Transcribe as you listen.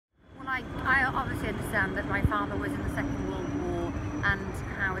father was in the Second World War and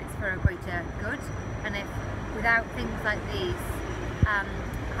how it's for a greater good, and if without things like these,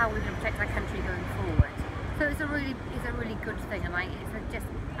 how we're going to protect our country going forward. So it's a really good thing, and it's just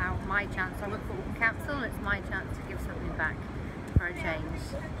my chance. I work for Waha Council. It's my chance to give something back for a change.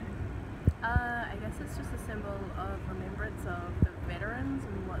 I guess it's just a symbol of remembrance of the veterans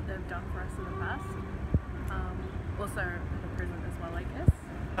and what they've done for us in the past. Also the present as well, I guess.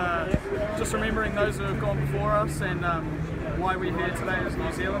 Just remembering those who have gone before us and why we're here today as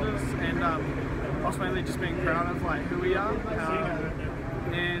New Zealanders, and ultimately just being proud of who we are.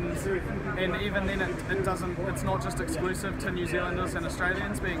 And even then it's not just exclusive to New Zealanders and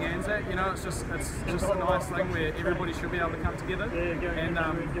Australians being Anzac, you know, it's just a nice thing where everybody should be able to come together and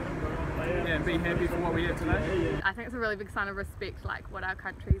be happy for what we have today. I think it's a really big sign of respect, what our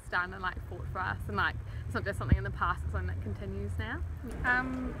country's done and fought for us, and it's not just something in the past, it's something that continues now.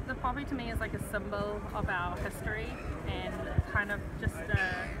 The poppy to me is a symbol of our history and kind of just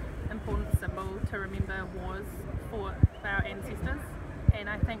an important symbol to remember wars for our ancestors. And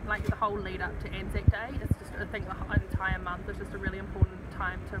I think the whole lead up to Anzac Day, I think the entire month is just a really important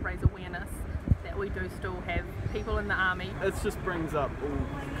time to raise awareness that we do still have people in the army. It just brings up all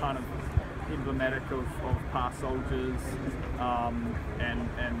kind of emblematic of past soldiers and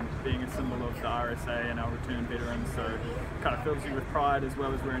being a symbol of the RSA and our returned veterans, so it kind of fills you with pride as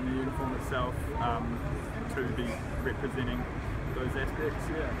well as wearing the uniform itself to be representing those aspects.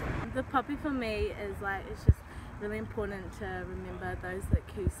 Yeah. The poppy for me is it's just really important to remember those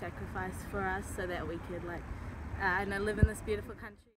who sacrificed for us so that we could live in this beautiful country.